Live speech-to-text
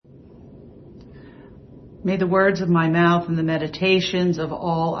May the words of my mouth and the meditations of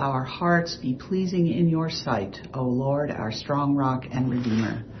all our hearts be pleasing in your sight, O Lord, our strong rock and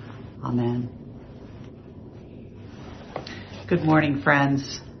redeemer. Amen. Good morning,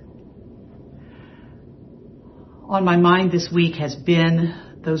 friends. On my mind this week has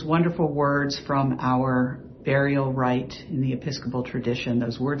been those wonderful words from our burial rite in the Episcopal tradition,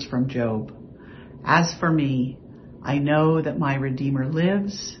 those words from Job. As for me, I know that my Redeemer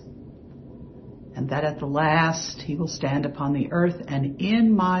lives, and that at the last he will stand upon the earth, and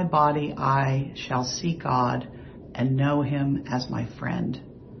in my body I shall see God and know him as my friend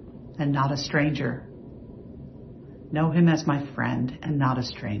and not a stranger. Know him as my friend and not a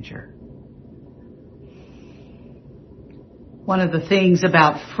stranger. One of the things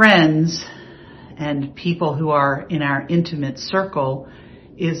about friends and people who are in our intimate circle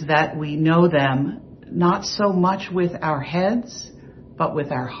is that we know them not so much with our heads, but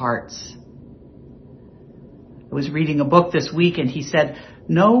with our hearts. I was reading a book this week and he said,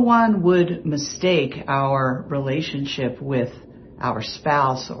 no one would mistake our relationship with our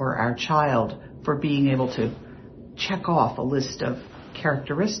spouse or our child for being able to check off a list of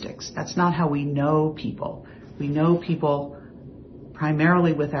characteristics. That's not how we know people. We know people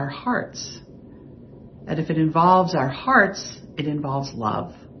primarily with our hearts. And if it involves our hearts, it involves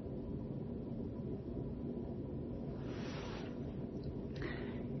love.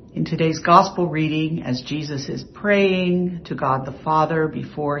 In today's gospel reading, as Jesus is praying to God the Father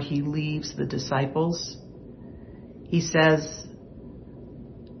before he leaves the disciples, he says,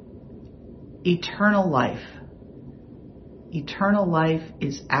 eternal life. Eternal life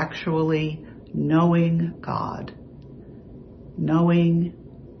is actually knowing God. Knowing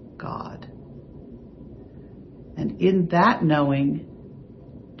God. And in that knowing,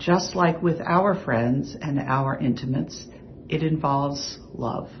 just like with our friends and our intimates, it involves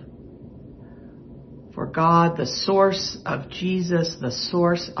love. For God, the source of Jesus, the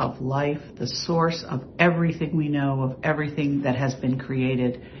source of life, the source of everything we know, of everything that has been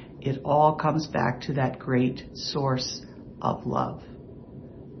created, it all comes back to that great source of love.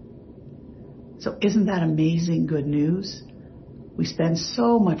 So isn't that amazing good news? We spend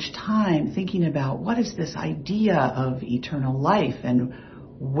so much time thinking about what is this idea of eternal life and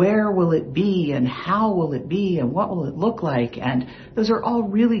where will it be and how will it be and what will it look like? And those are all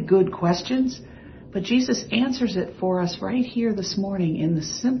really good questions, but Jesus answers it for us right here this morning in the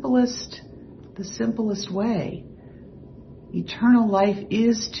simplest way. Eternal life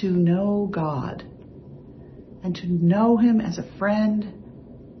is to know God and to know him as a friend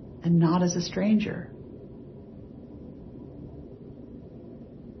and not as a stranger.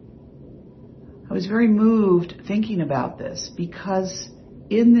 I was very moved thinking about this because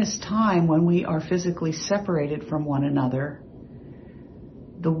in this time when we are physically separated from one another,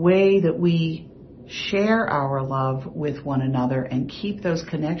 the way that we share our love with one another and keep those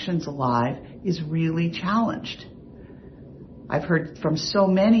connections alive is really challenged. I've heard from so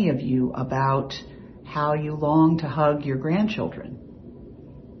many of you about how you long to hug your grandchildren.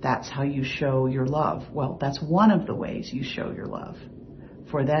 That's how you show your love. Well, that's one of the ways you show your love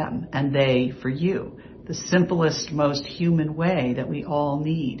for them and they for you. The simplest, most human way that we all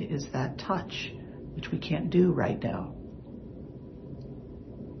need is that touch, which we can't do right now.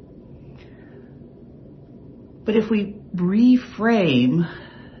 But if we reframe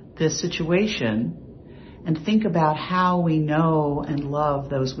this situation and think about how we know and love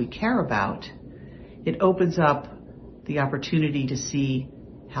those we care about, it opens up the opportunity to see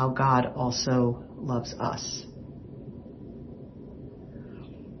how God also loves us.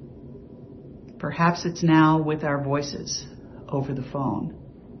 Perhaps it's now with our voices over the phone.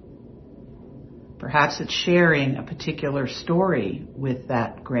 Perhaps it's sharing a particular story with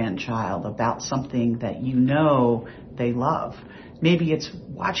that grandchild about something that you know they love. Maybe it's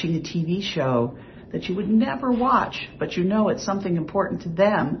watching a TV show that you would never watch, but you know it's something important to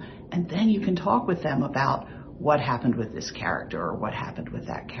them, and then you can talk with them about what happened with this character or what happened with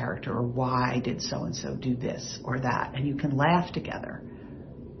that character or why did so-and-so do this or that, and you can laugh together.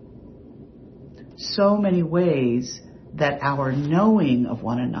 So many ways that our knowing of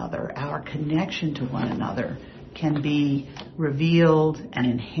one another, our connection to one another can be revealed and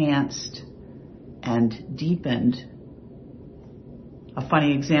enhanced and deepened. A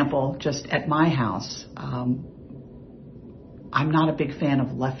funny example, just at my house, I'm not a big fan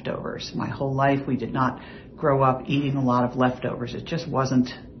of leftovers. My whole life we did not grow up eating a lot of leftovers. It just wasn't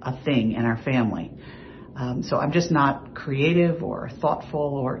a thing in our family. So I'm just not creative or thoughtful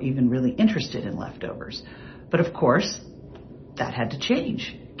or even really interested in leftovers. But of course, that had to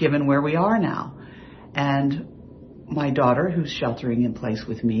change given where we are now. And my daughter, who's sheltering in place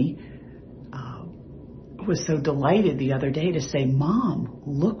with me, was so delighted the other day to say, Mom,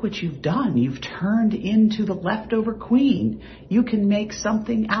 look what you've done. You've turned into the leftover queen. You can make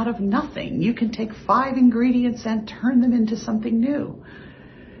something out of nothing. You can take 5 ingredients and turn them into something new.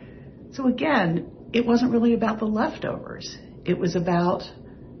 So again, it wasn't really about the leftovers. It was about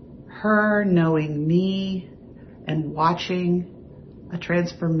her knowing me and watching a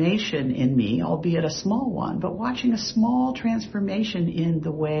transformation in me, albeit a small one, but watching a small transformation in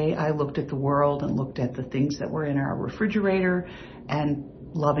the way I looked at the world and looked at the things that were in our refrigerator and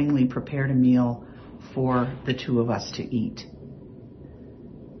lovingly prepared a meal for the two of us to eat.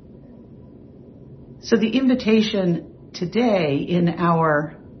 So the invitation today in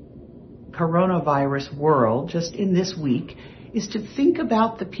our coronavirus world, just in this week, is to think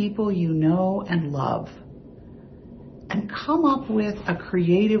about the people you know and love and come up with a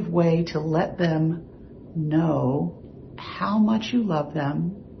creative way to let them know how much you love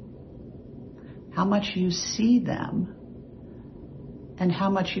them, how much you see them, and how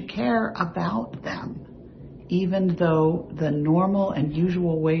much you care about them, even though the normal and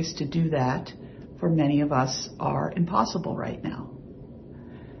usual ways to do that for many of us are impossible right now.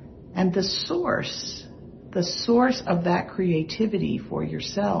 And the source of that creativity for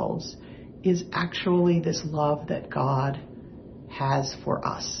yourselves is actually this love that God has for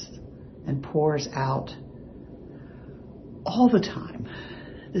us and pours out all the time.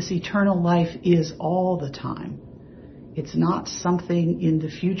 This eternal life is all the time. It's not something in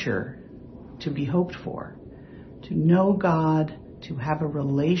the future to be hoped for. To know God, to have a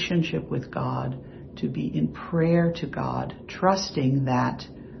relationship with God, to be in prayer to God, trusting that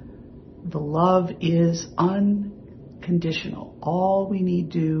the love is unconditional. All we need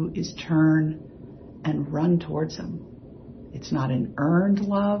to do is turn and run towards Him. It's not an earned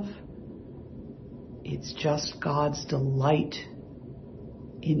love. It's just God's delight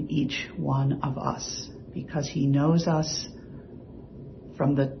in each one of us, because He knows us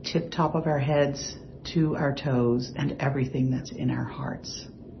from the tip top of our heads to our toes and everything that's in our hearts.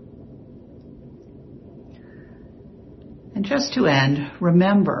 And just to end,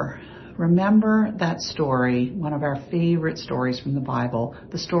 remember that story, one of our favorite stories from the Bible,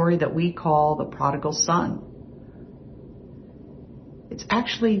 the story that we call the prodigal son. It's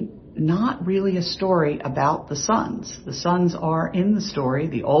actually not really a story about the sons. The sons are in the story,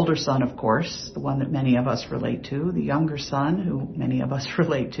 the older son, of course, the one that many of us relate to, the younger son, who many of us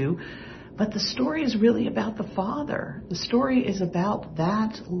relate to. But the story is really about the Father. The story is about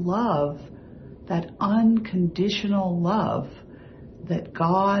that love, that unconditional love that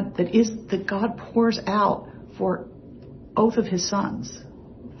God pours out for both of His sons,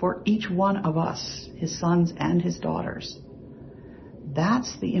 for each one of us, His sons and His daughters.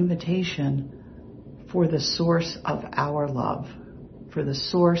 That's the invitation for the source of our love, for the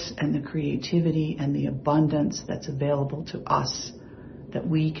source and the creativity and the abundance that's available to us that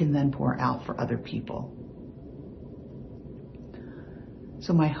we can then pour out for other people.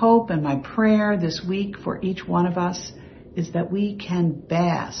 So my hope and my prayer this week for each one of us is that we can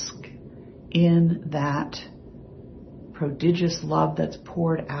bask in that prodigious love that's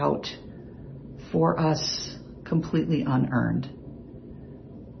poured out for us completely unearned.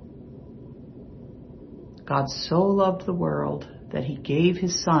 God so loved the world that He gave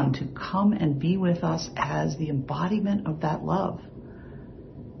His Son to come and be with us as the embodiment of that love.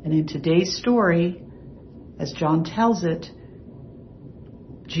 And in today's story, as John tells it,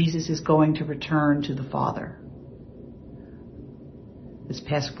 Jesus is going to return to the Father. This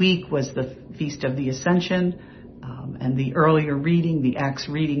past week was the Feast of the Ascension, and the earlier reading, the Acts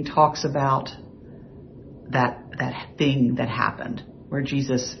reading, talks about that thing that happened, where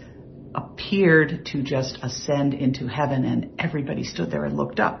Jesus appeared to just ascend into heaven, and everybody stood there and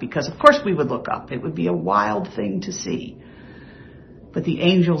looked up, because of course we would look up. It would be a wild thing to see. But the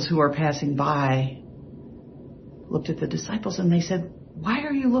angels who are passing by looked at the disciples and they said, "Why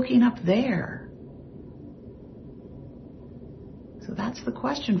are you looking up there?" So that's the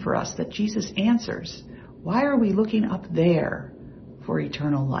question for us that Jesus answers. Why are we looking up there for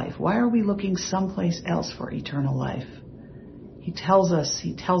eternal life? Why are we looking someplace else for eternal life? He tells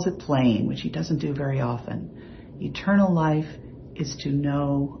it plain, which He doesn't do very often. Eternal life is to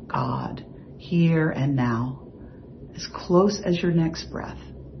know God here and now, as close as your next breath,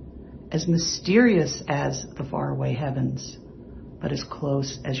 as mysterious as the faraway heavens, but as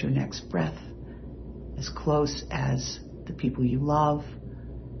close as your next breath, as close as the people you love,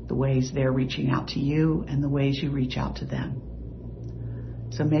 the ways they're reaching out to you, and the ways you reach out to them.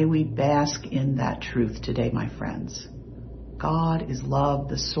 So may we bask in that truth today, my friends. God is love,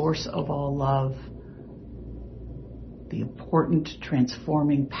 the source of all love, the important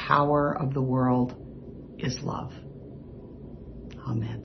transforming power of the world is love. Amen.